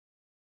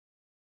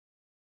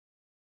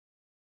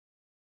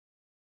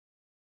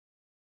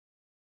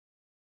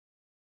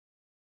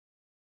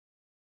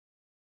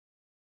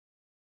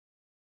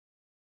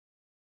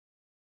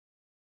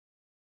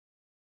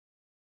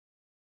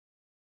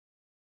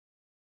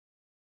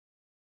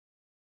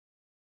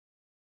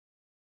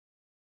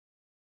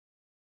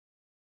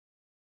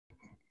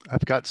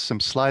I've got some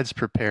slides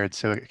prepared,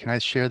 so can I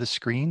share the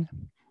screen?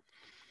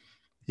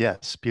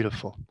 Yes,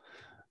 beautiful.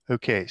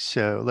 Okay,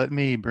 so let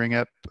me bring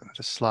up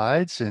the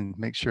slides and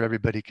make sure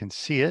everybody can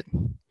see it.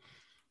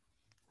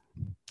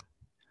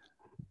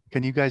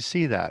 Can you guys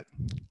see that?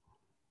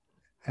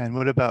 And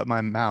what about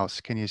my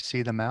mouse? Can you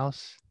see the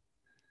mouse?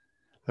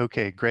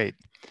 Okay, great.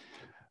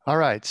 All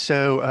right,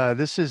 so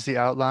this is the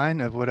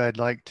outline of what I'd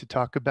like to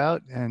talk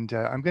about. And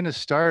I'm going to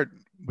start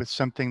with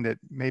something that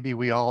maybe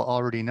we all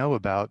already know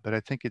about, but I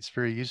think it's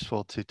very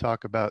useful to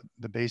talk about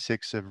the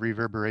basics of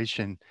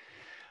reverberation.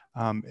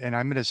 And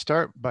I'm going to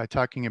start by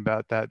talking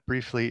about that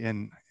briefly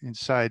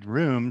inside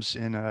rooms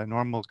in a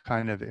normal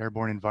kind of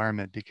airborne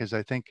environment, because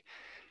I think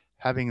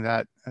having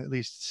that at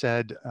least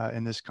said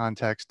in this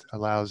context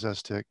allows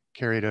us to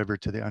carry it over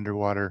to the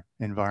underwater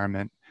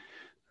environment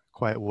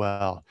quite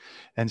well.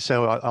 And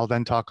so I'll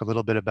then talk a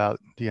little bit about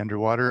the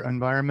underwater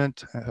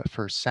environment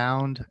for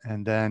sound,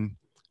 and then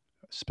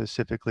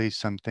specifically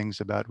some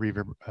things about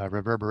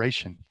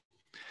reverberation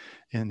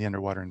in the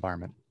underwater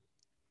environment.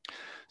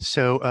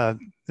 So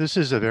this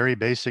is a very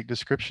basic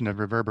description of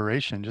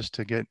reverberation, just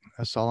to get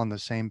us all on the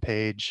same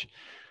page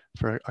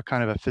for a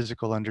kind of a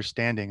physical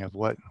understanding of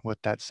what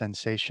that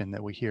sensation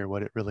that we hear,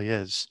 what it really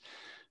is.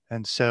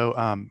 And so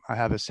I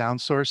have a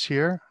sound source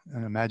here,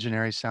 an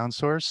imaginary sound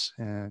source,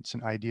 and it's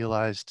an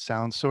idealized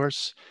sound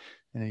source,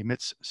 and it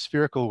emits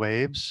spherical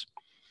waves.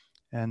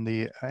 And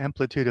the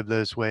amplitude of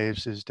those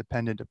waves is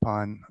dependent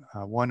upon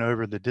 1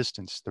 over the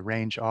distance, the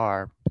range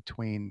R,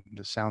 between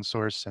the sound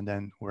source and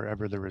then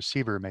wherever the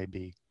receiver may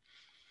be.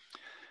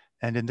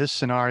 And in this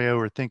scenario,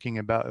 we're thinking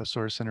about a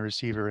source and a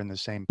receiver in the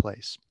same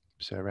place.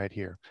 So right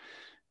here.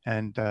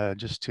 And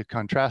just to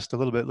contrast a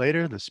little bit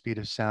later, the speed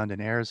of sound in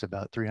air is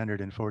about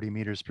 340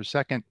 meters per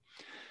second.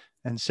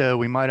 And so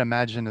we might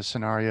imagine a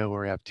scenario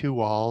where we have 2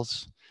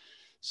 walls,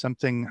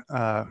 something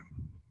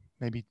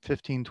maybe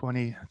 15,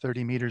 20,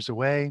 30 meters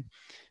away.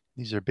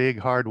 These are big,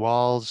 hard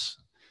walls.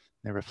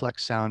 They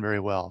reflect sound very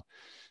well.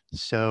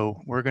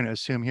 So we're going to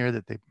assume here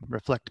that they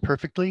reflect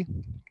perfectly.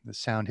 The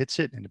sound hits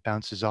it and it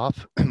bounces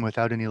off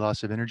without any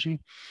loss of energy.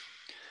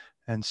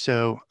 And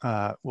so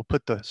we'll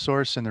put the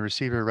source and the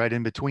receiver right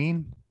in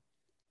between.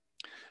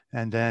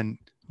 And then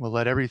we'll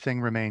let everything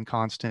remain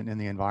constant in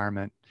the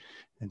environment.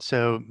 And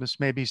so this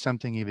may be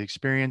something you've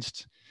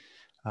experienced,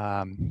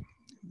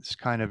 this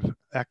kind of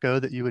echo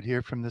that you would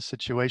hear from this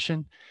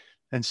situation.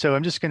 And so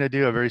I'm just going to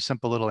do a very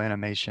simple little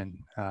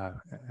animation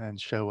and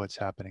show what's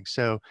happening.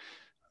 So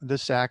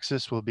this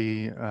axis will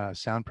be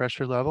sound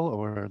pressure level,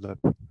 or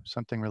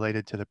something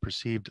related to the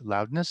perceived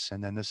loudness.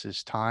 And then this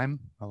is time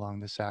along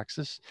this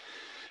axis.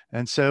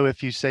 And so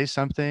if you say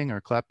something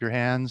or clap your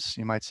hands,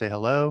 you might say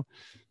hello.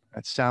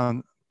 That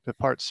sound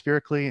departs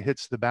spherically,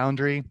 hits the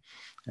boundary,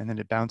 and then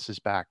it bounces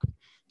back.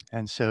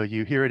 And so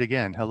you hear it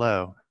again,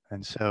 hello.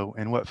 And so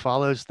in what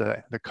follows,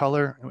 the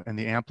color and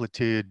the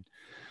amplitude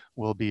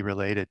will be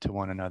related to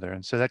one another.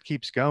 And so that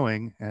keeps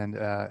going. And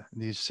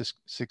these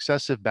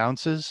successive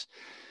bounces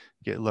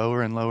get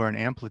lower and lower in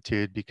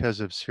amplitude because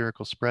of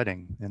spherical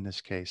spreading in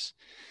this case.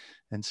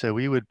 And so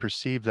we would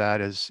perceive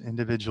that as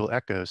individual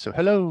echoes. So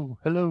hello,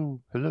 hello,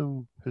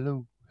 hello,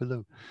 hello,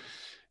 hello.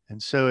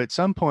 And so at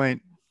some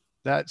point,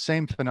 that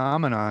same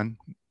phenomenon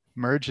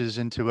merges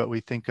into what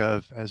we think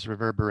of as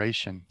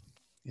reverberation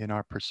in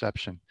our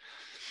perception.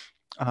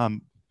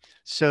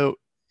 So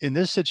in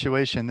this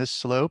situation, this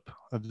slope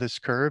of this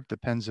curve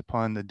depends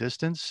upon the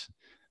distance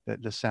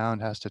that the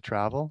sound has to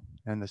travel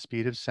and the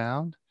speed of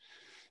sound.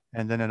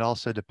 And then it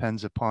also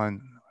depends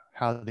upon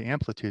how the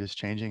amplitude is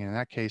changing. In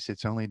that case,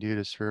 it's only due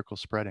to spherical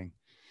spreading.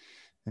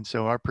 And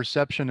so our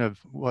perception of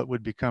what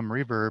would become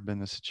reverb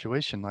in a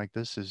situation like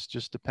this is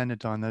just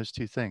dependent on those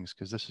 2 things,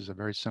 because this is a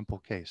very simple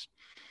case.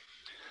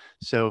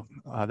 So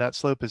that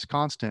slope is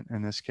constant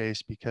in this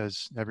case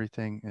because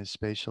everything is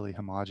spatially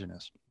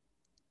homogeneous.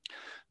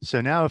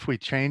 So now if we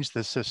change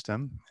the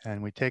system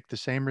and we take the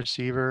same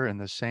receiver and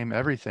the same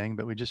everything,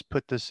 but we just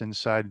put this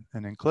inside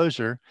an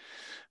enclosure,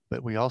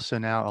 but we also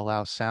now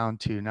allow sound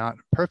to not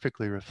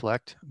perfectly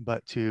reflect,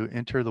 but to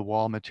enter the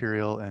wall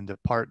material and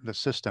depart the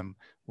system,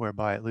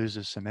 whereby it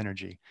loses some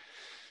energy.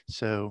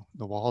 So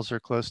the walls are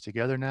close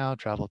together now,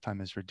 travel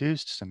time is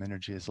reduced, some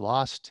energy is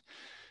lost,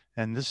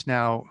 and this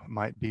now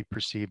might be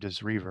perceived as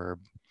reverb.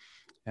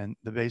 And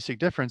the basic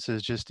difference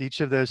is just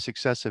each of those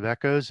successive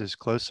echoes is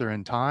closer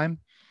in time.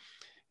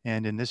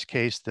 And in this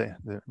case, the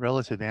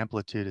relative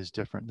amplitude is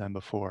different than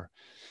before.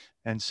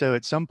 And so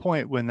at some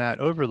point when that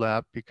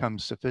overlap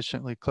becomes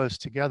sufficiently close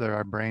together,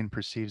 our brain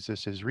perceives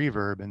this as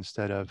reverb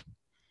instead of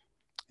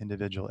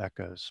individual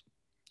echoes.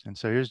 And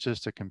so here's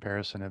just a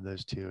comparison of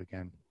those 2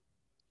 again.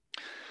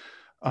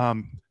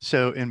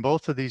 So in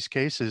both of these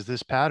cases,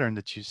 this pattern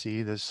that you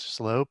see, this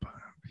slope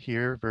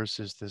here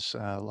versus this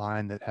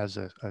line that has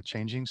a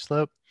changing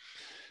slope,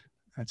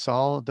 it's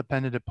all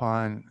dependent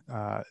upon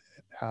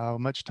how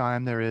much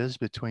time there is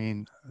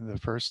between the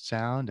first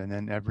sound and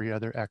then every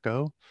other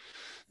echo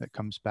that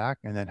comes back,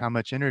 and then how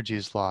much energy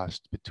is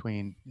lost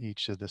between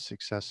each of the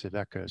successive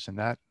echoes.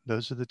 And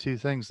those are the 2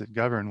 things that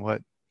govern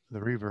what the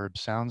reverb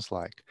sounds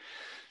like.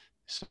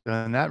 So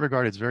in that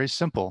regard, it's very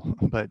simple,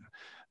 but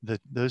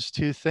those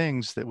two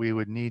things that we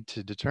would need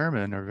to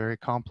determine are very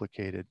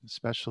complicated,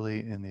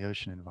 especially in the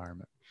ocean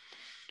environment.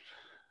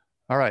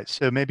 All right,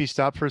 so maybe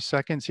stop for a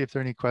second, see if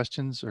there are any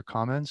questions or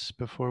comments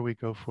before we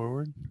go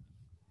forward.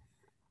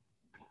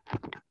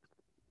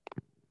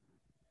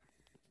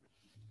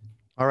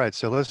 All right,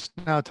 so let's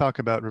now talk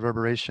about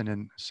reverberation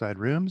inside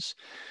rooms.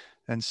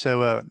 And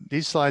so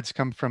these slides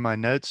come from my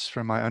notes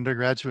from my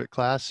undergraduate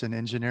class in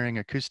engineering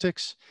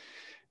acoustics.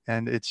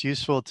 And it's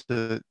useful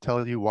to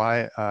tell you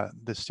why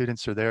the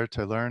students are there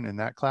to learn in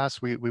that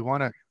class. We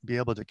want to be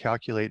able to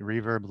calculate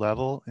reverb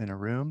level in a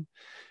room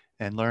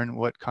and learn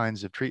what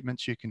kinds of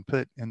treatments you can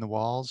put in the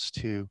walls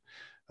to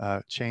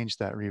change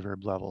that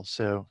reverb level.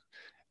 So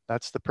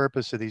that's the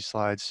purpose of these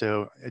slides.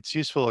 So it's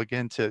useful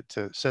again to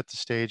set the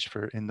stage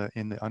for in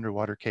the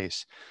underwater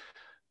case.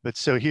 But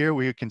so here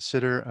we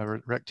consider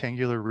a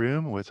rectangular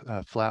room with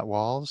flat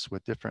walls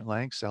with different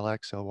lengths,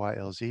 LX, LY,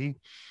 LZ.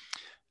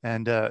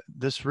 And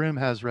this room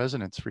has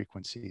resonance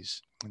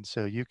frequencies. And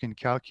so you can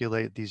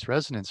calculate these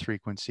resonance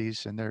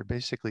frequencies, and they're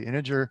basically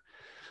integer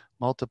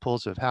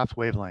multiples of half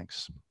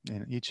wavelengths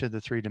in each of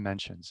the three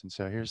dimensions. And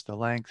so here's the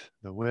length,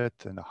 the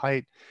width, and the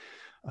height,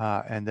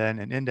 and then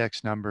an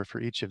index number for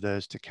each of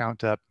those to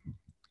count up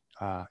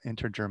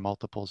integer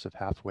multiples of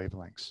half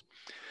wavelengths.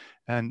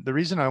 And the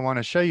reason I want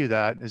to show you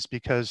that is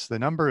because the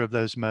number of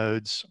those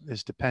modes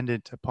is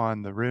dependent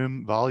upon the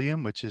room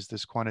volume, which is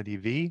this quantity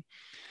V,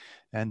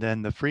 and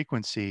then the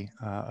frequency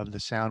of the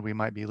sound we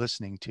might be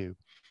listening to.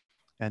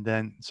 And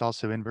then it's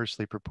also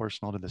inversely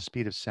proportional to the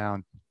speed of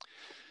sound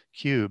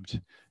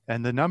cubed.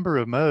 And the number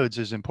of modes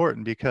is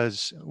important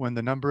because when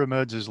the number of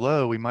modes is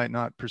low, we might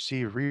not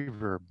perceive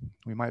reverb.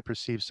 We might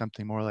perceive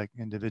something more like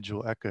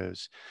individual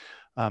echoes.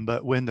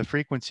 But when the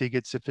frequency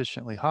gets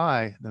sufficiently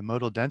high, the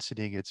modal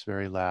density gets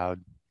very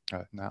loud,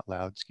 not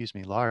loud, excuse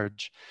me,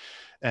 large.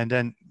 And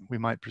then we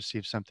might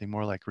perceive something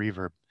more like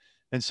reverb.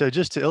 And so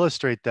just to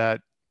illustrate that,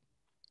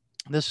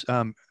 this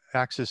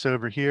axis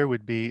over here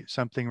would be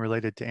something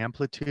related to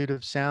amplitude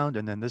of sound.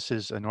 And then this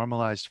is a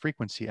normalized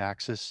frequency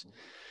axis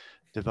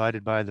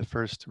divided by the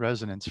first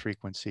resonance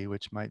frequency,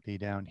 which might be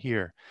down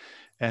here.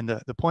 And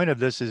the point of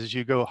this is as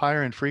you go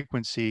higher in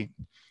frequency,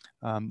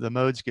 the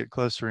modes get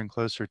closer and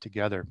closer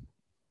together.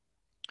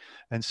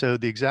 And so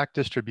the exact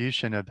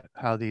distribution of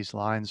how these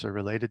lines are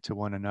related to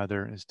one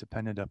another is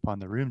dependent upon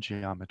the room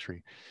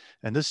geometry.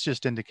 And this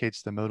just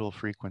indicates the modal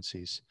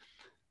frequencies.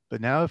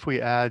 But now if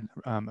we add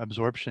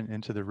absorption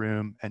into the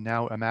room and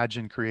now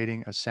imagine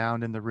creating a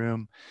sound in the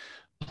room,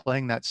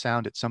 playing that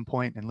sound at some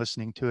point and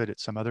listening to it at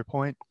some other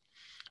point,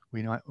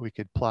 we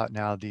could plot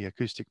now the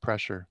acoustic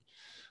pressure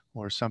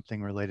or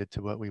something related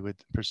to what we would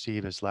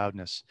perceive as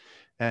loudness.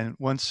 And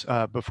once,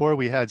 before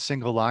we had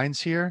single lines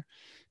here,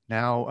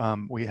 now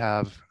we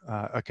have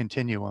a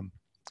continuum,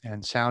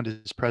 and sound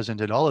is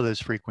present at all of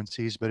those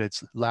frequencies, but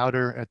it's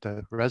louder at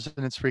the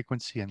resonance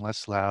frequency and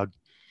less loud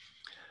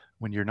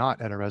when you're not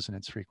at a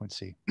resonance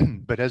frequency.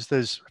 But as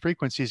those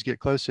frequencies get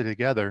closer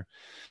together,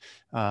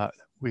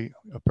 we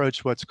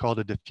approach what's called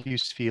a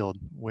diffuse field,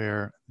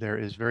 where there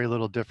is very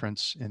little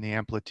difference in the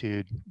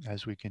amplitude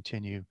as we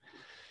continue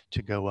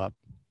to go up.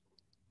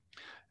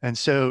 And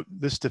so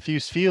this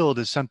diffuse field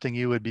is something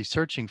you would be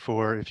searching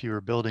for if you were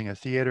building a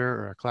theater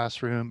or a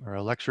classroom or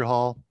a lecture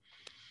hall.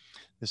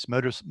 This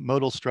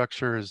modal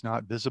structure is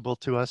not visible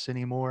to us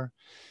anymore.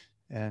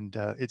 And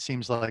it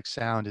seems like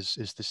sound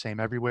is the same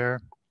everywhere.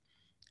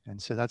 And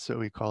so that's what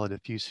we call a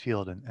diffuse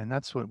field. And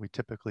that's what we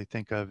typically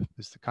think of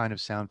as the kind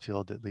of sound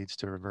field that leads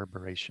to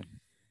reverberation.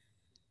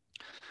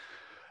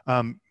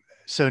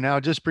 So now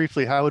just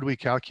briefly, how would we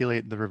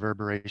calculate the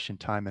reverberation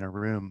time in a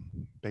room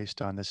based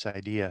on this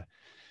idea?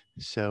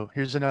 So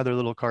here's another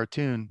little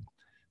cartoon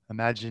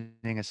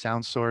imagining a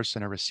sound source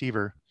and a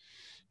receiver.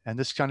 And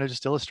this kind of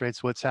just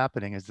illustrates what's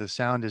happening as the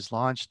sound is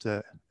launched,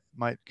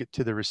 might get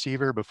to the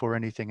receiver before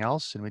anything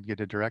else, and we'd get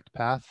a direct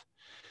path.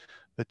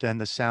 But then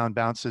the sound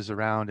bounces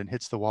around and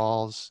hits the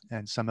walls,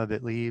 and some of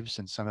it leaves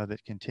and some of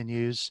it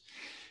continues.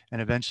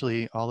 And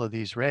eventually all of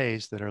these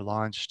rays that are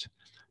launched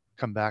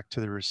come back to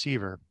the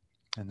receiver.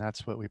 And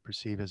that's what we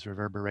perceive as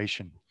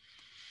reverberation.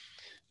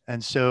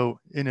 And so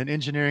in an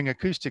engineering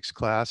acoustics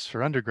class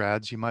for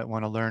undergrads, you might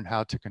want to learn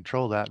how to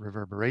control that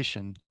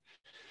reverberation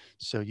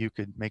so you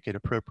could make it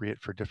appropriate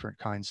for different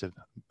kinds of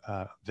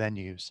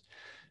venues.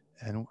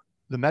 And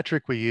the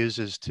metric we use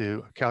is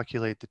to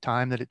calculate the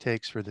time that it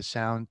takes for the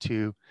sound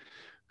to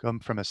come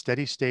from a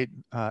steady state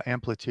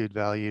amplitude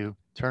value,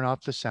 turn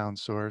off the sound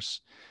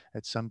source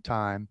at some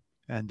time,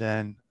 and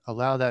then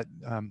allow that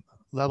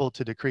level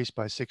to decrease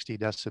by 60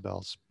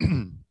 decibels.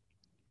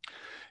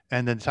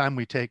 And the time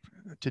we take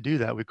to do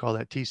that, we call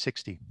that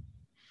T60.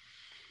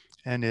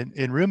 And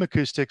in room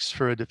acoustics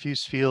for a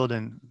diffuse field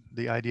and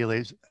the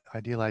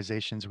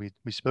idealizations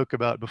we spoke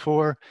about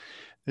before,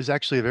 there's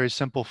actually a very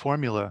simple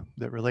formula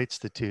that relates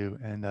the two.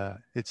 And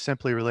it's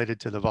simply related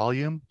to the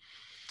volume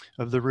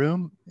of the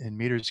room in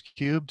meters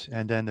cubed,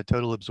 and then the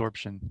total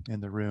absorption in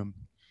the room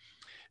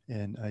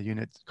in a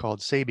unit called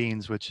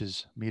sabines, which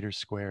is meters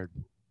squared.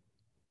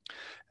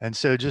 And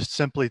so just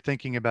simply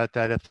thinking about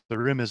that, if the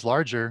room is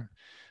larger,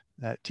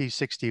 that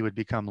T60 would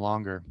become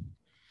longer.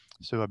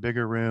 So a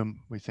bigger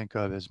room we think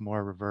of as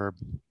more reverb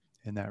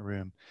in that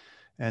room.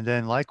 And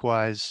then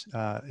likewise,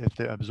 if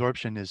the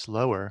absorption is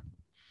lower,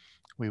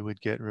 we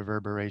would get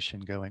reverberation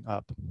going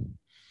up.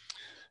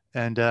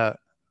 And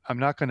I'm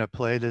not going to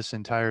play this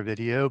entire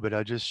video, but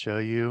I'll just show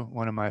you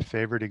one of my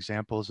favorite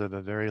examples of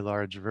a very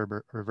large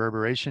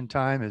reverberation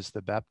time is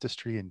the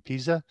baptistry in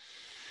Pisa.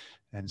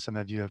 And some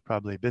of you have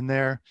probably been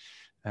there.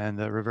 And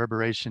the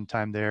reverberation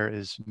time there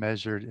is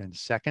measured in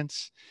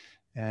seconds.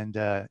 And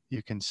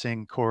you can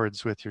sing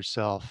chords with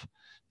yourself.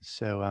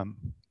 So let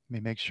me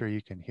make sure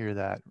you can hear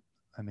that.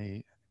 Let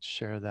me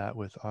share that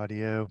with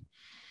audio.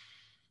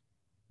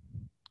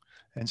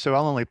 And so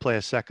I'll only play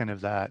a second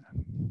of that.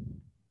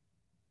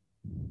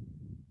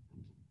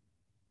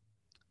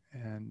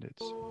 And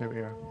it's, here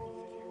we are.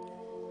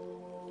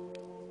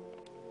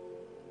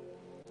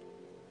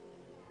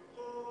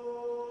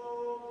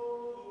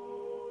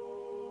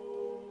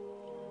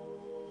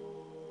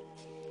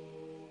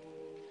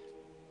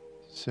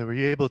 So were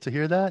you able to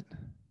hear that?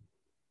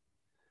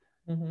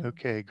 Mm-hmm.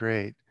 Okay,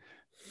 great.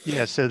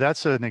 Yeah, so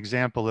that's an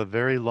example of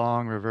very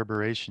long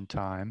reverberation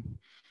time.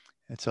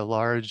 It's a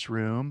large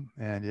room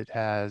and it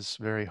has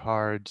very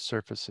hard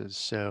surfaces.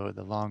 So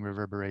the long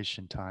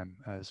reverberation time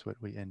is what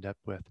we end up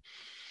with.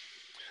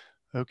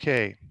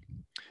 Okay,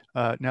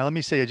 now let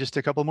me say just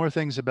a couple more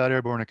things about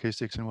airborne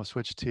acoustics and we'll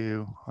switch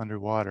to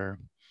underwater.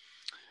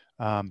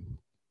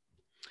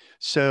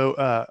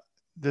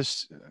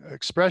 This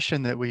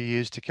expression that we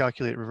use to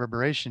calculate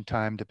reverberation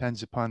time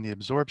depends upon the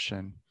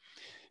absorption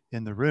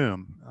in the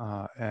room.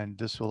 And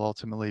this will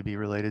ultimately be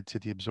related to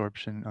the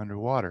absorption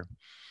underwater.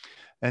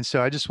 And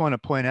so I just want to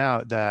point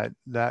out that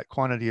that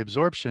quantity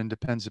absorption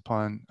depends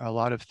upon a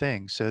lot of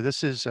things. So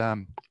this is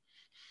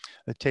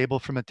a table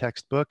from a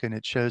textbook, and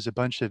it shows a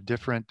bunch of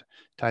different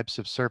types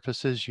of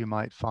surfaces you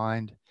might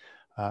find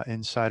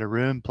inside a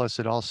room. Plus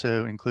it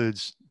also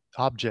includes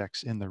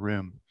objects in the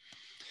room.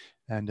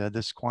 And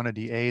this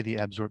quantity A, the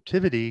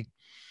absorptivity,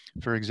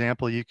 for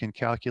example, you can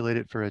calculate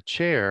it for a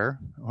chair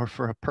or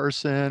for a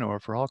person or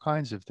for all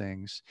kinds of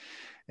things.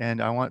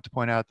 And I want to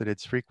point out that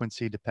it's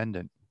frequency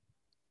dependent.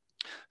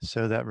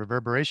 So that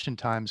reverberation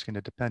time is going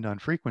to depend on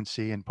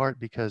frequency, in part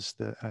because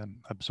the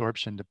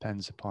absorption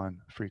depends upon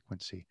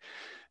frequency.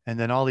 And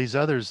then all these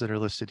others that are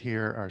listed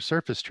here are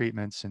surface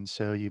treatments. And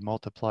so you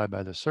multiply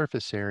by the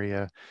surface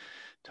area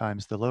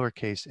times the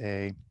lowercase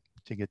a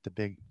to get the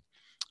big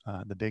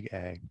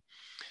A.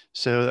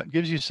 So that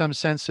gives you some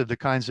sense of the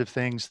kinds of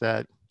things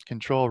that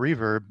control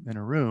reverb in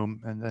a room,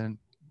 and then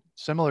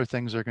similar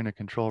things are going to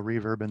control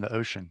reverb in the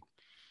ocean.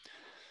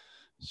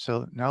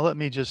 So now let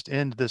me just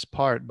end this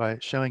part by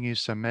showing you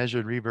some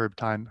measured reverb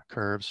time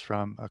curves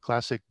from a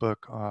classic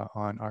book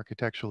on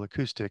architectural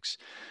acoustics.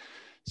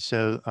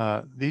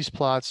 So these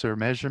plots are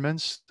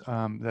measurements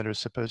that are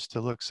supposed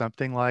to look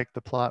something like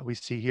the plot we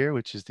see here,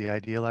 which is the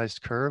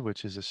idealized curve,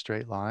 which is a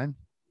straight line.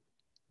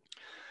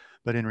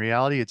 But in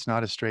reality, it's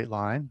not a straight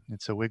line.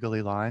 It's a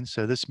wiggly line.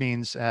 So this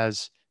means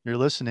as you're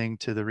listening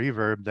to the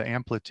reverb, the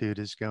amplitude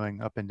is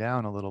going up and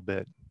down a little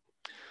bit.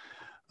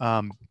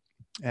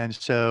 And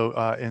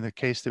so in the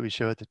case that we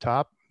show at the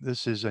top,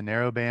 this is a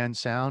narrow band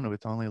sound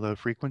with only low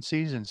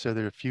frequencies. And so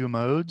there are a few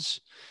modes.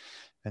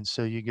 And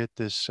so you get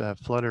this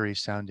fluttery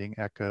sounding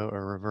echo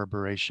or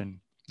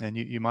reverberation. And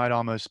you might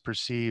almost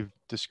perceive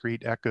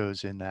discrete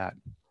echoes in that.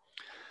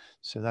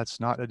 So that's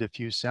not a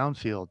diffuse sound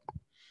field.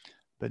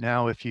 But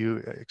now if you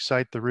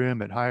excite the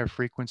room at higher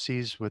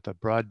frequencies with a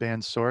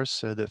broadband source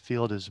so the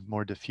field is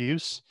more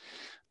diffuse,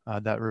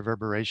 that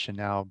reverberation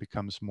now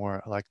becomes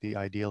more like the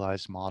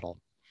idealized model.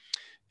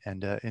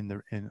 And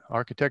in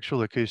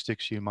architectural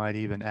acoustics, you might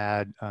even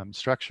add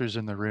structures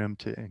in the room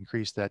to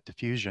increase that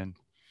diffusion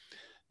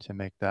to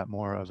make that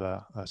more of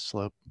a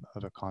slope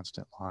of a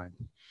constant line.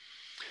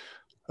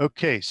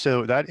 Okay,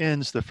 so that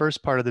ends the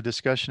first part of the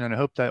discussion, and I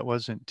hope that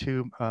wasn't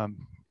too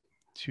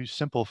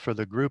simple for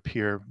the group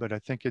here, but I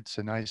think it's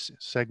a nice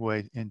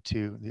segue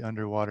into the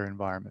underwater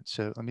environment.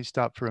 So let me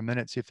stop for a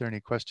minute, see if there are any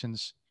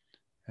questions,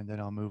 and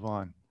then I'll move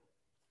on.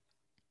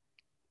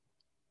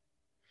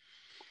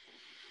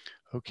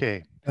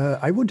 Okay.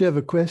 I would have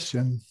a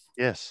question.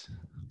 Yes.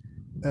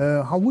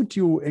 How would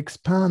you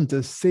expand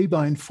the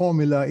Sabine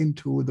formula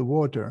into the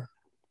water?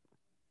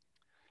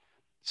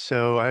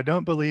 So I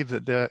don't believe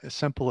that the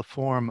simple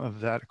form of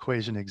that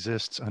equation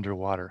exists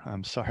underwater,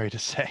 I'm sorry to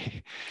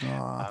say.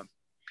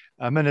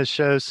 I'm going to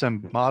show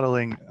some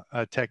modeling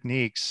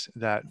techniques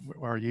that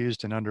are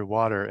used in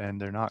underwater, and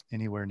they're not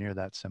anywhere near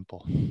that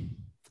simple.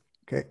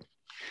 Okay.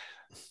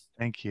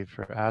 Thank you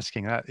for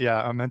asking that.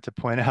 Yeah, I meant to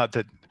point out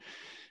that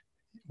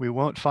we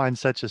won't find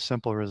such a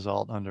simple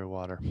result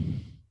underwater.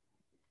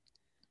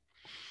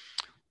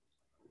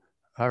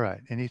 All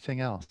right,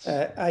 anything else?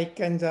 I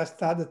can just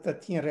add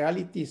that in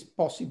reality it's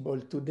possible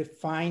to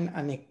define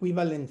an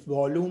equivalent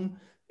volume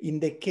in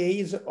the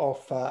case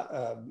of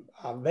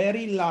a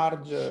very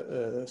large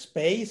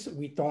space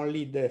with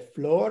only the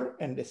floor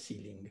and the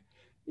ceiling.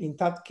 In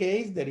that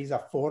case, there is a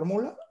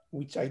formula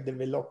which I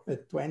developed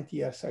 20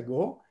 years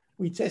ago,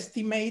 which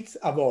estimates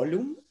a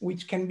volume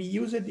which can be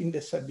used in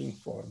the Sabine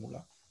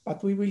formula.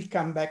 But we will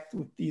come back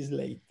to this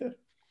later.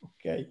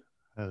 Okay.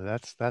 Oh,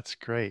 that's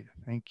great.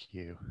 Thank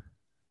you.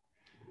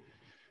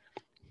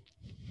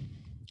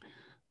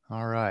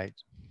 All right.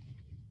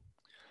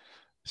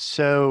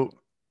 So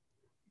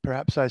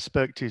perhaps I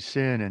spoke too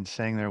soon in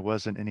saying there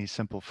wasn't any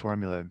simple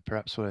formula.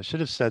 Perhaps what I should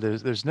have said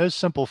is there's no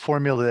simple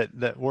formula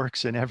that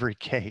works in every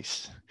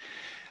case.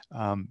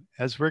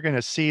 As we're going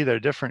to see, there are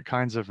different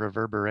kinds of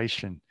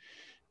reverberation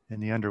in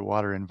the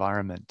underwater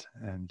environment.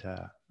 And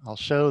I'll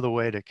show the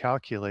way to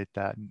calculate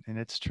that. And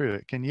it's true,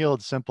 it can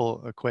yield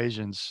simple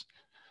equations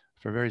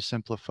for very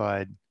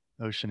simplified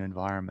ocean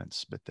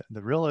environments, but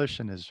the real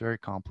ocean is very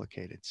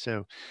complicated.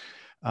 So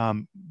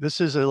this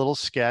is a little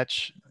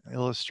sketch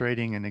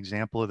illustrating an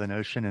example of an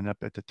ocean, and up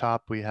at the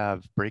top we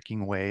have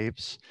breaking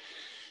waves.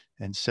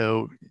 And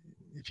so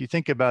if you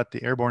think about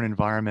the airborne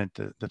environment,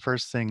 the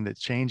first thing that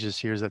changes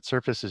here is that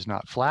surface is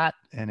not flat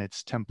and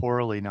it's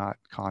temporally not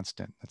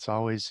constant. It's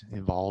always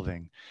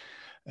evolving.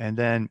 And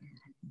then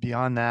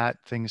beyond that,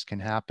 things can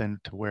happen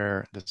to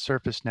where the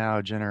surface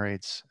now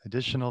generates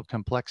additional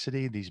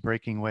complexity. These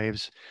breaking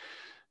waves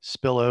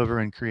spill over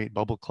and create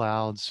bubble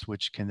clouds,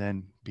 which can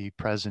then be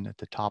present at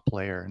the top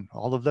layer. And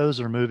all of those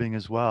are moving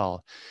as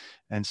well.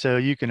 And so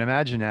you can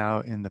imagine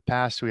now, in the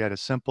past, we had a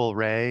simple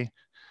ray,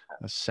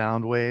 a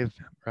sound wave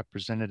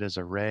represented as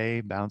a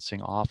ray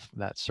bouncing off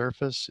that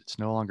surface. It's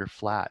no longer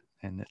flat,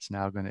 and it's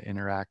now going to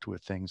interact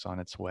with things on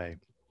its way.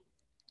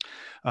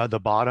 The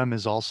bottom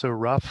is also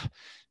rough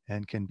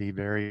and can be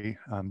very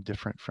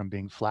different from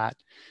being flat.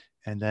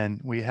 And then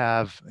we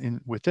have,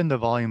 within the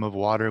volume of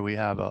water, we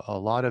have a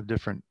lot of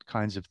different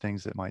kinds of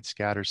things that might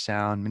scatter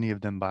sound, many of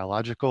them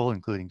biological,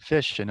 including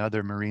fish and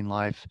other marine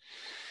life,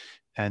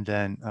 and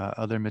then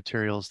other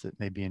materials that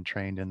may be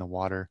entrained in the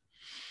water.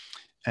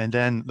 And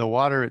then the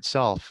water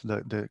itself,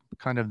 the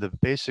kind of the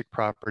basic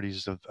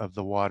properties of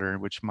the water,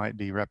 which might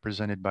be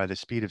represented by the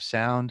speed of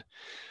sound,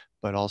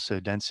 but also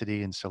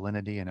density and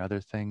salinity and other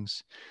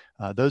things.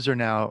 Those are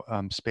now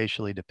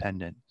spatially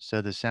dependent.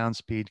 So the sound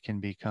speed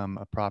can become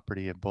a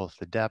property of both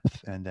the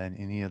depth and then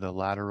any of the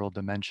lateral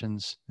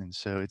dimensions. And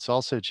so it's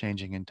also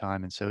changing in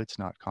time, and so it's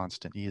not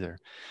constant either.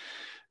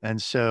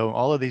 And so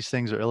all of these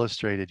things are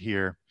illustrated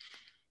here.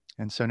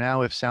 And so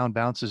now if sound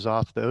bounces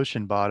off the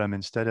ocean bottom,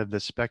 instead of the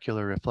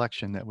specular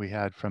reflection that we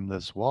had from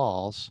those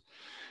walls,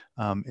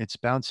 it's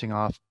bouncing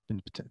off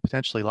in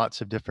potentially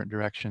lots of different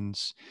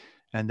directions.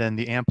 And then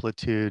the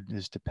amplitude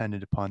is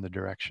dependent upon the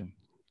direction.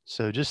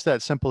 So just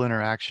that simple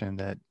interaction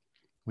that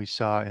we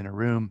saw in a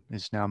room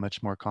is now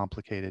much more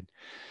complicated.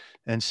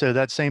 And so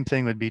that same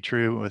thing would be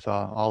true with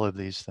all of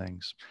these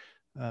things.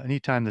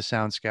 Anytime the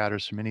sound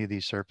scatters from any of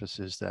these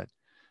surfaces, that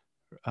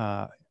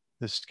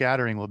the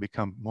scattering will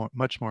become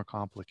much more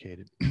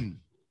complicated.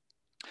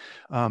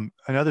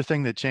 Another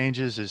thing that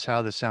changes is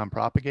how the sound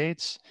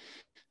propagates.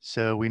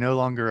 So we no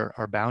longer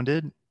are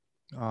bounded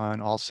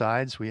on all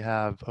sides. We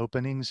have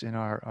openings in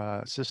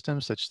our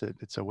system such that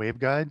it's a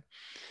waveguide.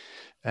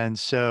 And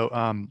so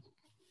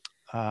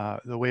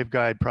the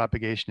waveguide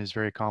propagation is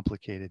very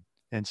complicated.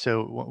 And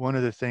so one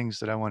of the things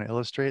that I want to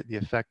illustrate, the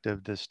effect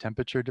of this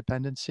temperature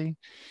dependency,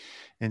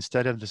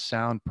 instead of the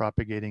sound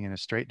propagating in a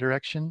straight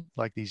direction,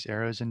 like these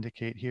arrows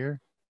indicate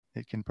here,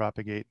 it can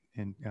propagate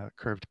in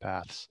curved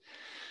paths.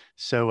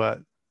 So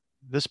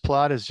this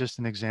plot is just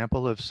an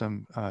example of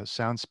some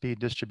sound speed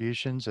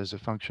distributions as a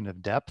function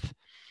of depth.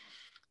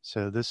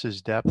 So this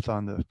is depth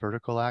on the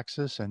vertical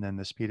axis and then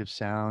the speed of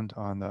sound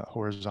on the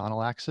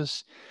horizontal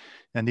axis.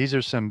 And these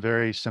are some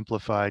very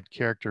simplified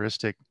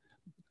characteristic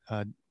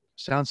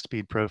sound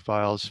speed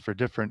profiles for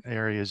different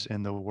areas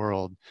in the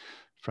world,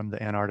 from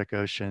the Antarctic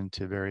Ocean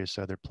to various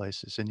other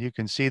places. And you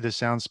can see the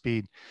sound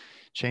speed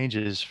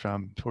changes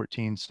from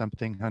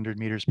 14-something hundred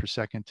meters per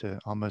second to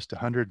almost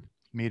 100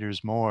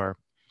 meters more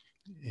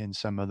in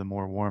some of the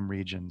more warm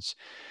regions.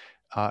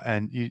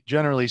 And you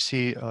generally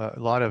see a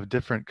lot of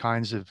different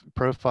kinds of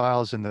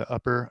profiles in the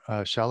upper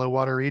shallow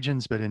water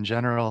regions, but in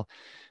general,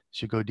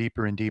 as you go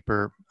deeper and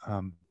deeper,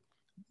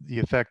 the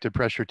effect of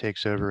pressure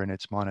takes over and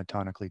it's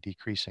monotonically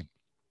decreasing.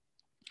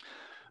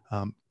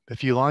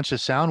 If you launch a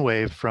sound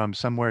wave from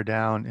somewhere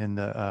down in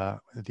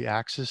the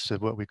axis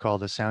of what we call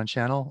the sound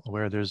channel,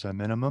 where there's a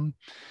minimum,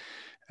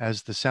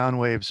 as the sound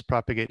waves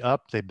propagate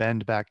up, they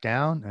bend back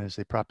down. As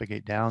they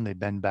propagate down, they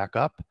bend back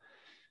up.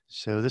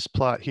 So this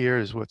plot here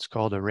is what's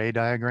called a ray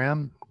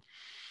diagram.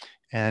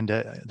 And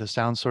the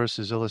sound source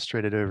is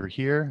illustrated over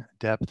here.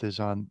 Depth is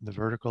on the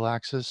vertical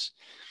axis.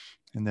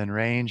 And then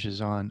range is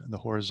on the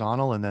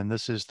horizontal. And then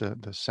this is the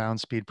sound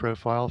speed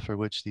profile for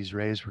which these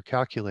rays were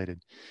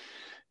calculated.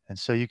 And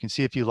so you can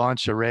see if you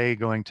launch a ray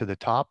going to the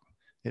top,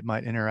 it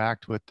might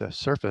interact with the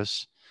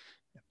surface,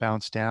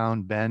 bounce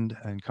down, bend,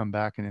 and come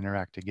back and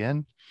interact again.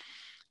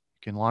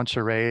 You can launch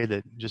a ray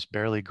that just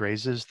barely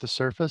grazes the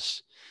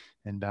surface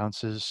and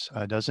bounces,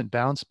 doesn't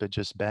bounce, but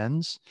just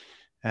bends.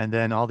 And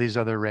then all these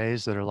other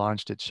rays that are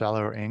launched at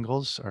shallower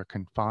angles are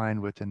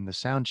confined within the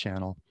sound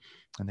channel,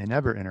 and they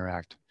never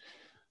interact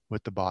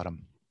with the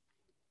bottom.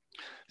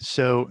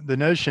 So the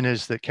notion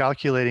is that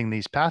calculating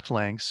these path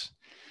lengths,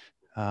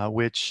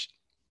 which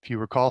if you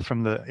recall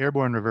from the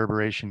airborne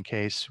reverberation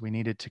case, we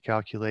needed to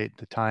calculate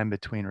the time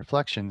between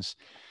reflections.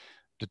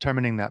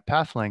 Determining that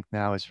path length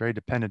now is very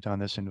dependent on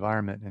this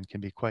environment and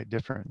can be quite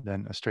different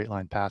than a straight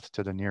line path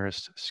to the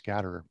nearest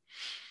scatterer.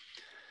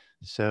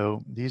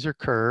 So these are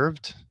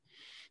curved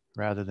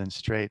rather than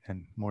straight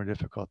and more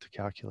difficult to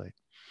calculate.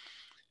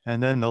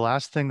 And then the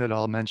last thing that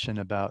I'll mention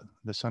about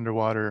this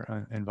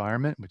underwater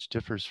environment, which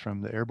differs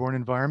from the airborne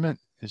environment,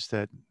 is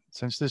that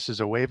since this is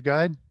a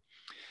waveguide,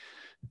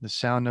 the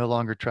sound no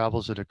longer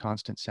travels at a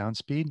constant sound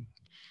speed.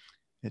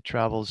 It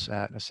travels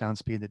at a sound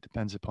speed that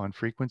depends upon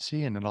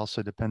frequency, and it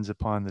also depends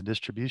upon the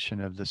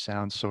distribution of the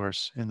sound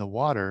source in the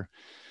water.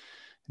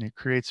 And it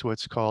creates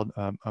what's called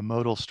a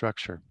modal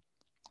structure.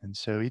 And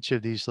so each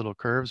of these little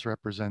curves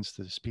represents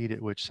the speed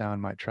at which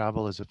sound might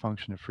travel as a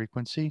function of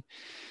frequency.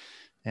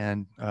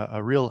 And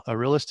a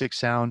realistic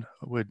sound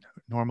would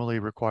normally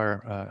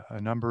require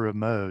a number of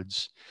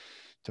modes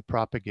to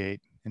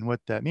propagate. And what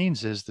that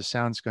means is the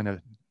sound's going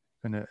to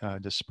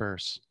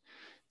disperse.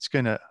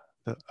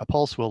 A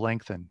pulse will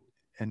lengthen.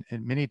 And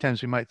many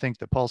times we might think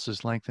the pulse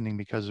is lengthening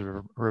because of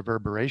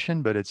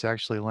reverberation, but it's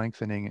actually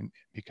lengthening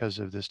because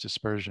of this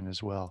dispersion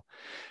as well.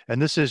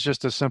 And this is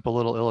just a simple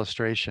little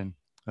illustration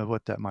of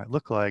what that might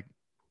look like.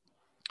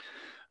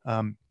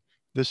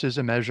 This is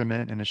a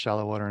measurement in a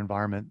shallow water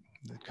environment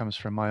that comes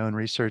from my own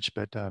research,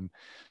 but the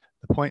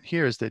point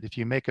here is that if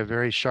you make a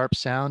very sharp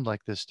sound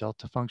like this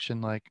delta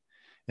function like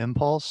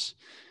impulse,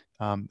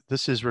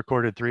 this is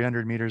recorded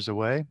 300 meters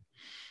away.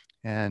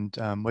 And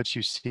what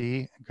you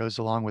see goes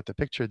along with the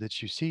picture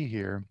that you see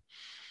here.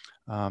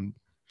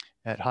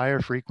 At higher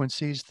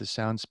frequencies, the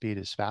sound speed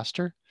is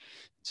faster,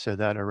 so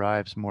that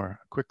arrives more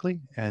quickly.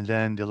 And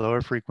then the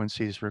lower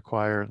frequencies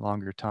require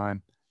longer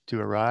time to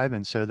arrive.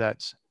 And so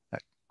that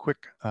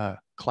quick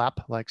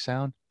clap-like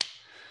sound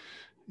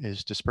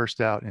is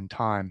dispersed out in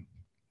time,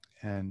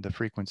 and the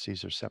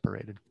frequencies are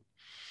separated.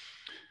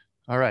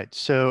 All right,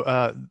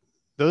 so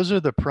those are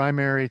the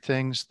primary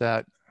things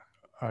that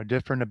are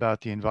different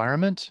about the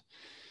environment,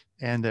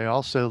 and they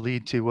also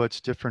lead to what's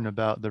different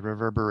about the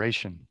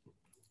reverberation.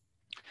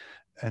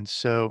 And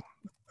so,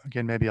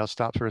 again, maybe I'll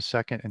stop for a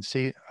second and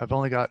see. I've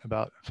only got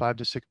about 5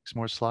 to 6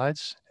 more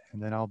slides,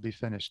 and then I'll be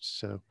finished.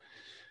 So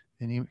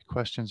any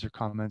questions or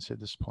comments at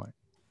this point?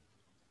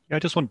 Yeah, I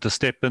just wanted to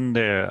step in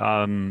there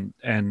and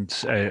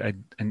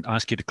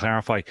ask you to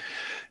clarify.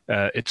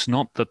 It's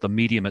not that the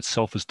medium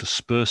itself is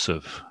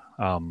dispersive.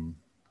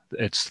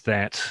 It's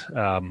that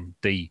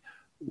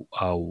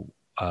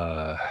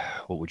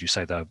what would you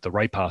say, the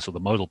ray paths or the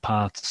modal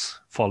paths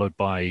followed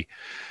by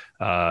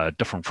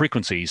different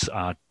frequencies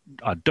are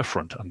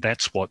different, and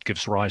that's what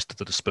gives rise to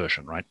the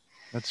dispersion, right?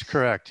 That's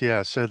correct.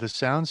 Yeah. So the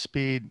sound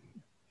speed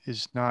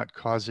is not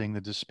causing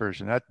the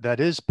dispersion. That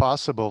is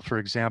possible, for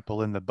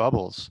example, in the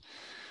bubbles.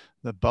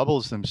 The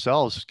bubbles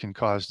themselves can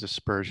cause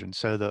dispersion.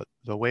 So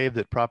the wave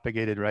that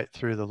propagated right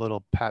through the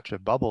little patch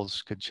of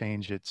bubbles could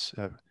change its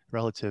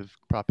relative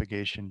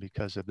propagation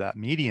because of that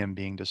medium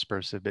being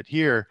dispersive. But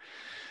here,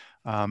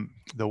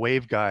 the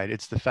waveguide,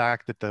 it's the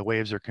fact that the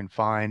waves are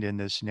confined in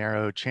this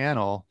narrow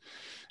channel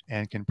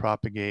and can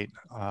propagate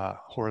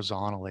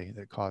horizontally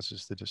that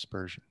causes the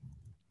dispersion.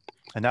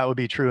 And that would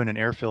be true in an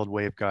air-filled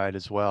waveguide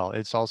as well.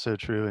 It's also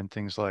true in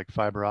things like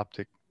fiber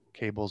optic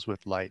cables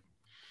with light.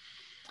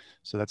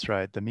 So that's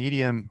right. The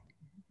medium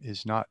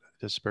is not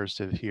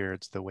dispersive here.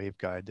 It's the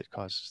waveguide that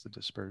causes the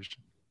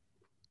dispersion.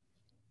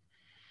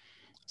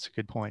 That's a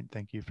good point.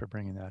 Thank you for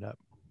bringing that up.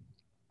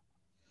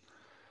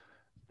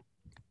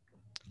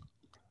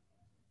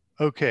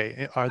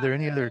 Okay, are there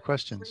any other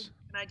questions?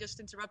 Can I just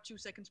interrupt 2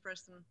 seconds,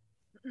 Preston?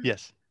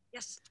 Yes.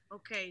 Yes.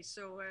 Okay.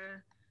 So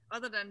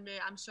other than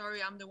I'm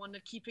sorry, I'm the one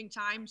that keeping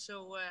time.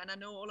 So and I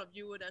know all of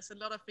you, there's a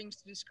lot of things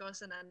to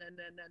discuss, and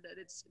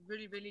it's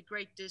really, really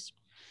great this,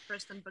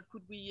 Preston. But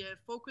could we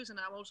focus? And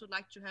I also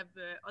like to have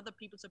other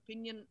people's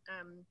opinion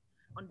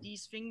on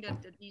these things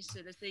that these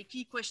let's say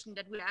key question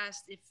that we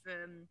asked. If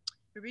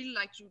we really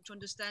like to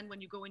understand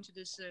when you go into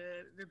this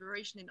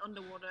reverberation in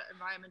underwater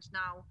environments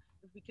now,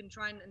 if we can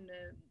try and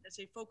let's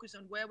say focus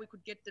on where we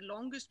could get the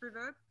longest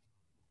reverb,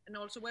 and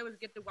also where we could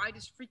get the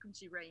widest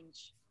frequency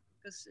range.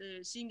 Because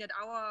seeing that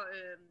our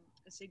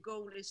let's say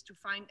goal is to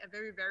find a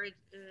very varied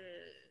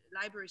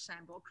library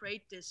sample or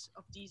create this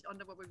of these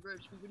underwater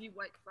reverbs, we really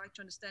like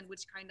to understand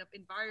which kind of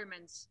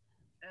environments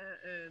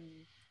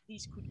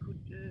these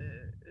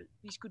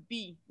could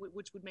be,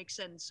 which would make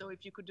sense. So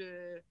if you could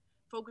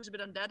focus a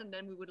bit on that, and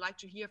then we would like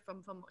to hear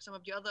from some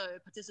of the other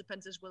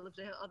participants as well if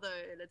they have other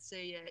let's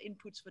say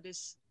inputs for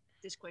this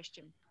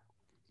question.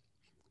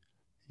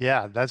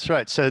 Yeah, that's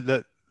right. So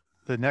the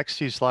next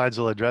few slides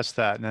will address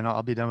that, and then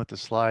I'll be done with the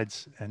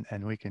slides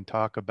and we can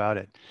talk about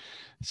it.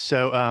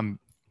 So I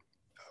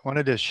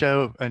wanted to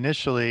show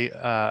initially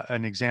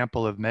an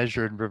example of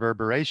measured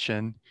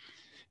reverberation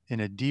in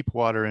a deep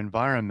water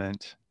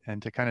environment,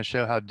 and to kind of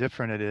show how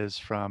different it is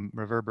from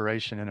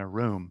reverberation in a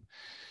room.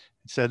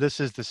 So this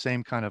is the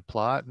same kind of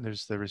plot.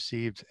 There's the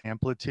received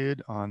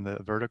amplitude on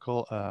the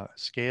vertical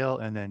scale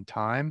and then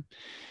time.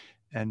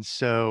 And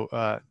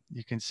so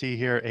you can see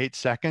here 8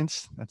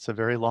 seconds. That's a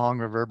very long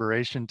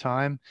reverberation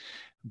time.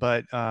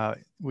 But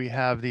we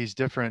have these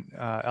different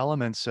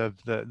elements of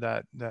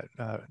that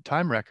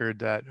time record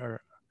that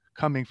are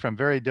coming from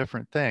very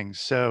different things.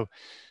 So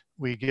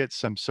we get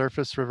some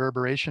surface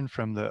reverberation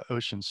from the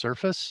ocean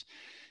surface.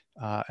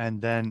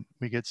 And then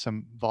we get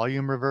some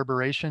volume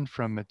reverberation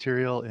from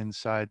material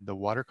inside the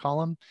water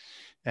column.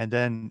 And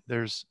then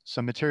there's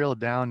some material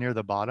down near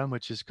the bottom,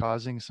 which is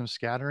causing some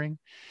scattering.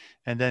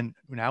 And then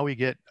now we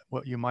get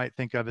what you might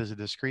think of as a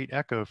discrete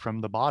echo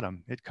from the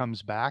bottom. It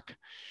comes back,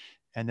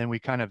 and then we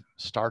kind of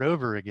start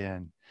over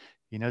again.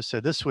 You know, so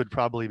this would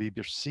probably be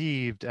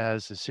perceived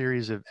as a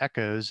series of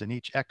echoes, and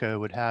each echo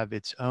would have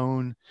its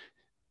own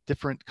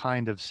different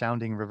kind of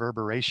sounding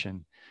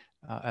reverberation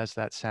as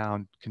that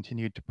sound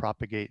continued to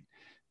propagate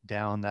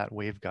down that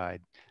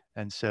waveguide.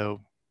 And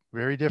so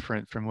very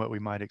different from what we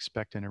might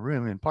expect in a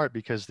room, in part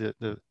because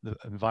the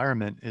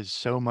environment is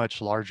so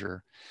much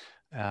larger.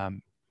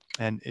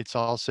 And it's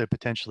also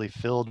potentially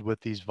filled with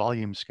these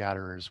volume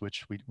scatterers,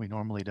 which we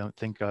normally don't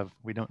think of.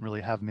 We don't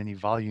really have many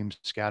volume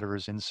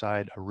scatterers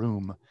inside a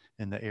room,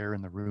 in the air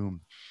in the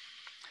room.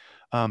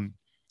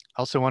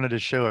 Also wanted to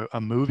show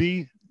a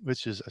movie,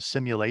 which is a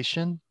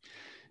simulation,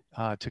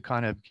 to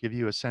kind of give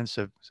you a sense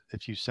of,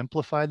 if you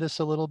simplify this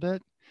a little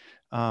bit,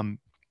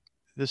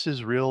 this is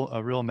a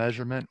real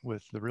measurement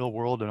with the real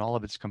world and all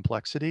of its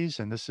complexities.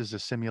 And this is a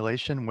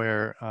simulation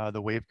where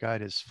the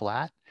waveguide is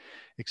flat,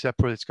 except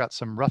for it's got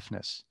some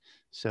roughness.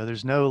 So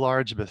there's no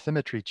large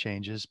bathymetry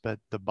changes, but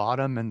the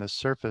bottom and the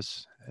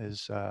surface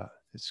is,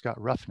 it's got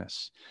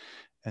roughness.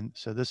 And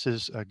so this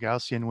is a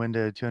Gaussian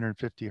windowed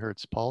 250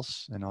 Hertz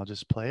pulse, and I'll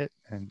just play it.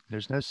 And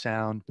there's no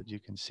sound, but you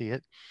can see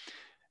it.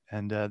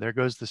 And there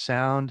goes the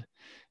sound.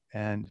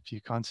 And if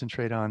you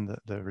concentrate on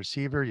the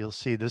receiver, you'll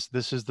see this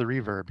is the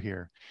reverb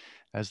here.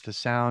 As the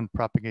sound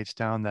propagates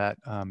down that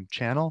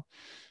channel,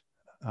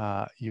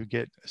 you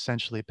get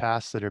essentially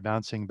paths that are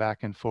bouncing back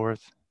and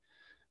forth.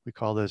 We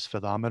call those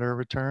photometer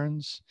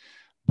returns.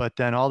 But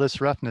then all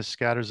this roughness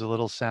scatters a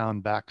little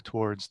sound back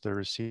towards the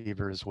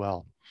receiver as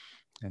well.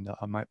 And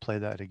I might play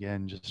that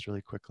again just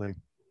really quickly.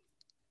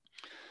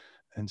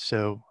 And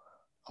so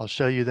I'll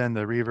show you then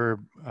the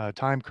reverb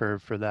time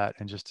curve for that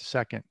in just a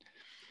second.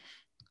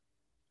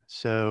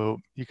 So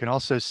you can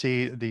also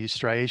see the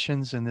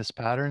striations in this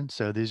pattern.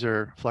 So these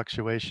are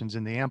fluctuations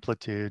in the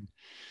amplitude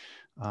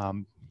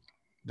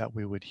that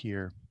we would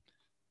hear.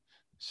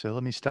 So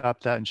let me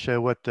stop that and show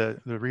what the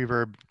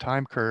reverb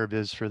time curve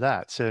is for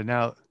that. So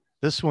now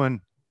this one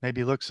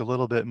maybe looks a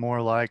little bit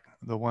more like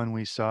the one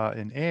we saw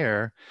in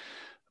air,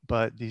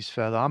 but these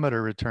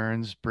photometer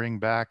returns bring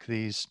back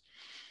these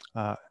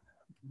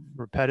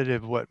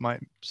repetitive, what might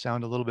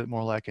sound a little bit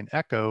more like an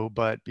echo,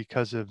 but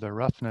because of the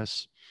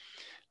roughness,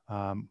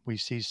 we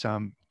see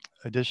some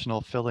additional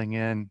filling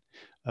in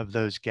of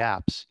those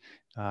gaps.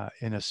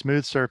 In a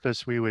smooth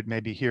surface, we would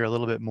maybe hear a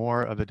little bit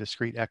more of a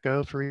discrete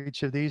echo for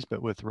each of these,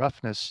 but with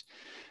roughness,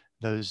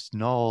 those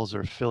nulls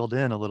are filled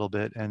in a little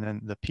bit, and then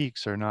the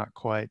peaks are not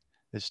quite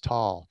as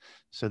tall.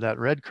 So that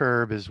red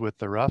curve is with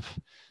the rough,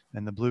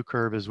 and the blue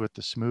curve is with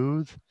the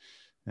smooth,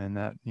 and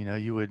that, you know,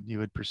 you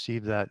would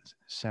perceive that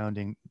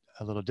sounding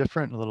a little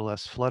different, a little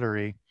less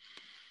fluttery.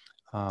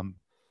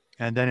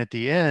 And then at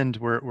the end,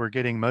 we're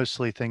getting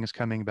mostly things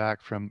coming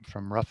back from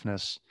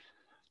roughness,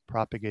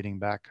 propagating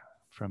back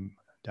from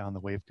down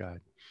the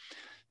waveguide.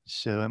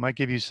 So it might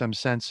give you some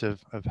sense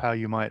of how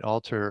you might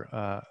alter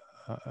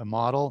a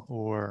model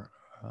or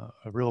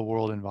a real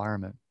world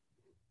environment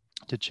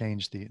to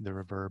change the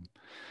reverb.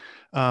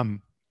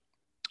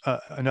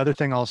 Another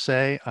thing I'll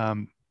say,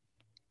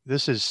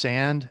 this is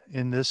sand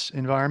in this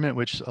environment,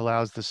 which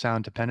allows the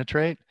sound to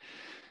penetrate.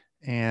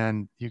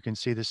 And you can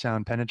see the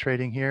sound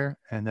penetrating here.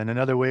 And then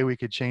another way we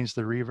could change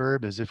the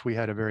reverb is if we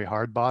had a very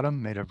hard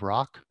bottom made of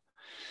rock,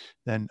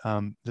 then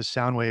the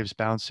sound waves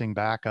bouncing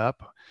back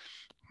up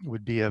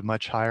would be of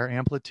much higher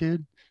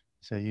amplitude.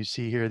 So you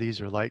see here,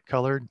 these are light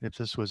colored. If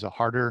this was a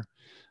harder,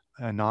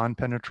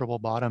 non-penetrable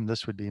bottom,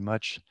 this would be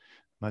much,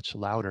 much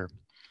louder.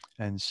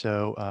 And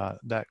so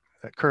that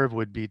curve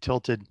would be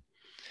tilted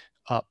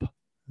up.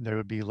 There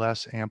would be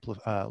less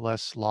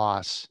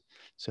loss.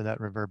 So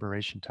that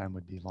reverberation time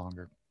would be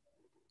longer.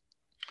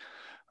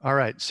 All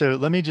right, so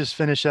let me just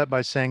finish up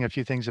by saying a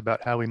few things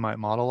about how we might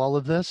model all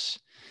of this.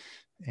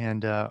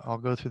 And I'll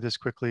go through this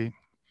quickly.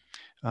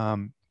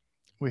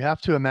 We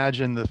have to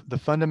imagine, the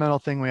fundamental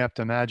thing we have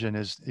to imagine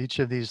is each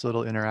of these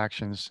little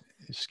interactions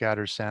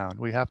scatters sound.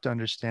 We have to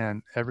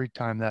understand every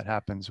time that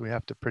happens, we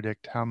have to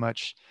predict how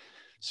much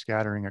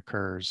scattering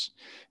occurs.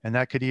 And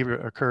that could either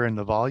occur in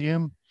the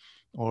volume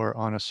or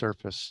on a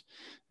surface.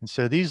 And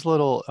so these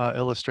little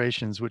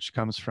illustrations, which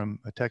comes from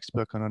a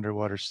textbook on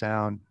underwater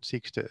sound,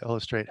 seeks to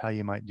illustrate how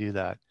you might do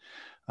that.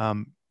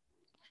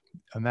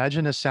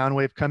 Imagine a sound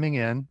wave coming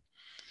in.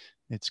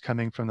 It's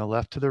coming from the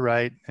left to the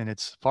right, and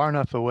it's far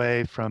enough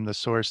away from the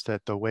source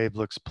that the wave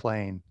looks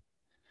plain.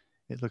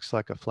 It looks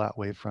like a flat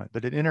wavefront,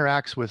 but it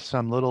interacts with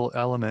some little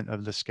element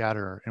of the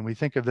scatterer. And we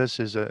think of this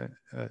as a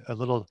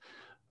little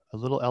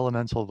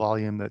elemental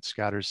volume that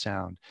scatters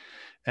sound.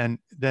 And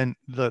then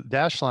the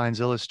dashed lines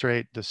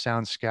illustrate the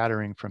sound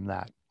scattering from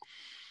that.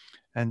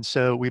 And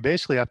so we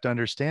basically have to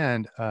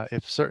understand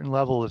if a certain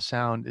level of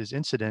sound is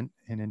incident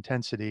in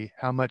intensity,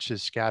 how much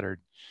is scattered.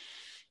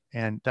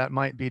 And that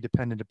might be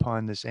dependent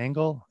upon this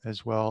angle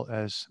as well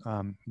as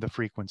the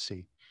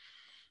frequency.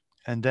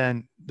 And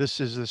then this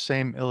is the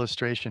same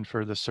illustration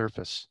for the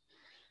surface.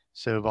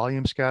 So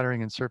volume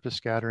scattering and surface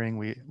scattering,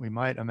 we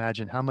might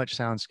imagine how much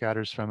sound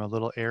scatters from a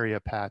little area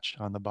patch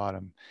on the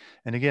bottom.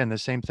 And again, the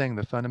same thing,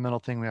 the fundamental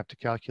thing we have to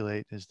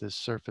calculate is this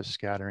surface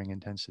scattering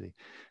intensity.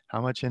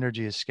 How much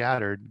energy is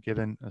scattered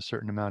given a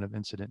certain amount of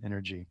incident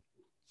energy?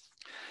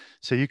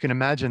 So you can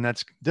imagine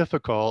that's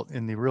difficult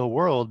in the real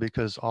world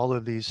because all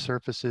of these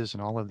surfaces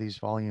and all of these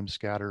volume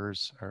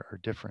scatterers are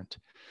different.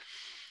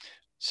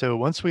 So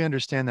once we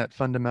understand that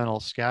fundamental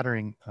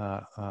scattering,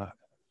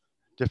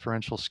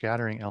 differential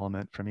scattering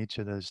element from each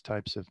of those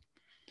types of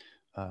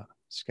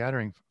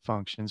scattering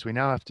functions, we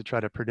now have to try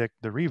to predict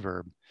the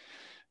reverb.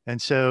 And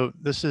so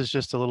this is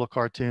just a little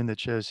cartoon that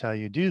shows how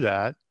you do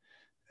that.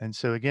 And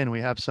so again,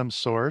 we have some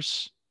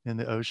source in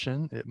the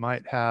ocean. It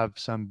might have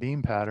some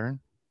beam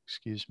pattern,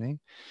 excuse me.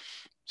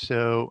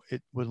 So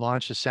it would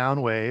launch a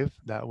sound wave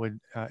that would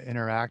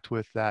interact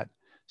with that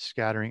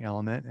scattering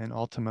element, and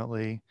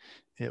ultimately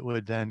it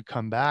would then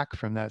come back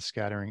from that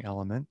scattering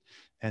element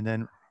and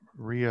then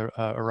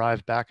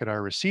arrive back at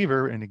our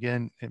receiver. And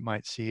again, it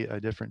might see a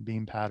different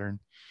beam pattern.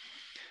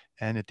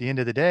 And at the end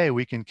of the day,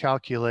 we can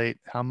calculate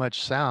how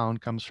much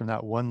sound comes from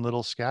that one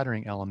little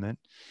scattering element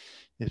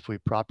if we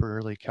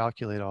properly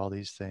calculate all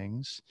these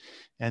things.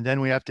 And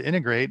then we have to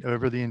integrate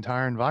over the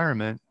entire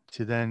environment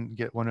to then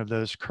get one of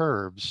those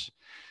curves.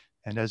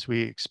 And as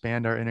we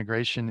expand our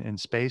integration in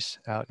space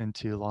out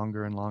into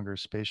longer and longer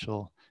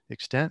spatial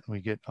extent,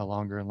 we get a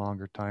longer and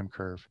longer time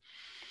curve.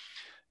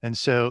 And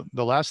so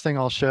the last thing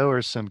I'll show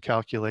are some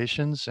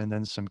calculations and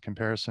then some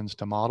comparisons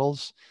to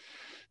models.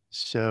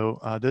 So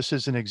this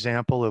is an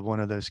example of one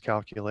of those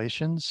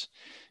calculations,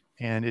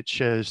 and it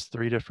shows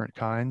three different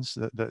kinds.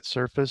 The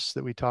surface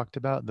that we talked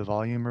about, the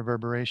volume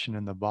reverberation,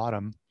 and the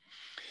bottom,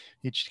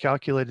 each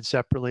calculated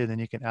separately, then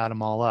you can add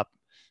them all up.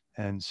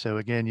 And so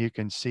again, you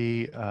can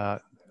see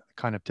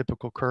kind of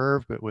typical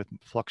curve, but with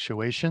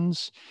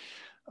fluctuations.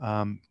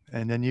 And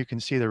then you can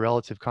see the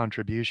relative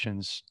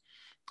contributions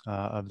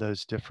of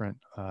those different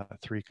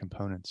three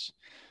components.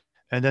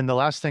 And then the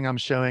last thing I'm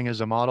showing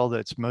is a model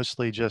that's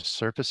mostly just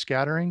surface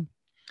scattering.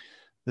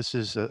 This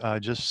is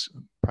just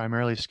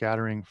primarily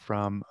scattering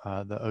from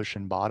the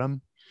ocean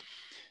bottom.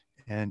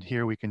 And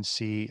here we can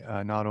see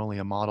not only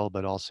a model,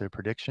 but also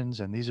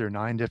predictions. And these are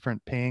 9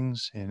 different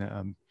pings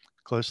in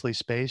closely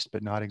spaced,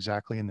 but not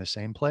exactly in the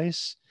same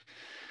place.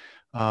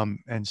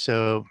 And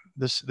so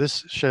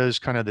this shows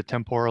kind of the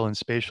temporal and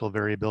spatial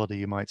variability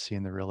you might see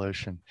in the real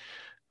ocean.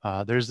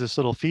 There's this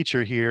little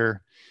feature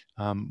here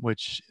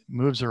which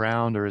moves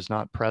around or is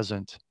not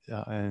present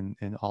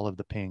in all of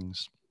the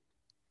pings.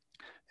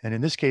 And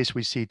in this case,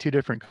 we see 2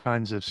 different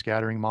kinds of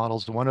scattering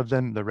models. One of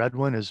them, the red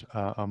one, is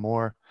a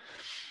more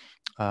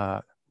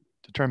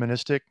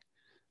deterministic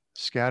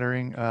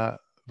scattering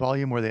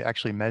volume where they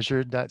actually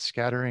measured that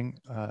scattering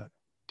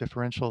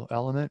differential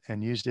element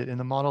and used it in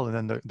the model.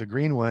 And then the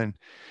green one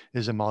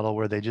is a model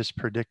where they just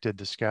predicted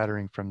the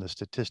scattering from the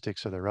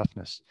statistics of the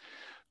roughness.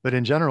 But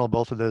in general,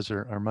 both of those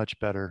are much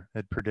better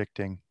at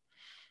predicting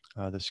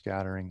the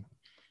scattering.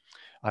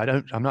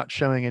 I'm not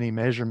showing any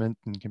measurement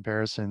in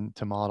comparison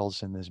to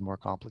models in these more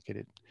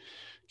complicated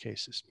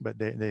cases, but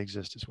they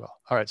exist as well.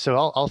 All right, so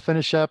I'll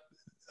finish up.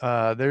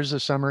 There's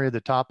a summary of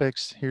the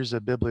topics. Here's a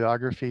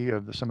bibliography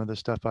of some of the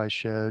stuff I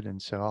showed.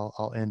 And so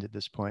I'll end at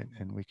this point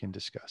and we can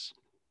discuss.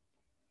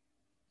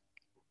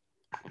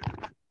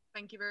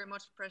 Thank you very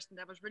much, Preston.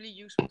 That was really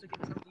useful to get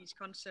some of these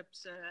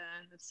concepts,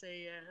 let's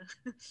say,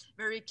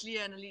 very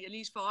clear, and at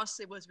least for us,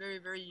 it was very,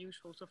 very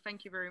useful. So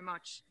thank you very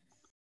much.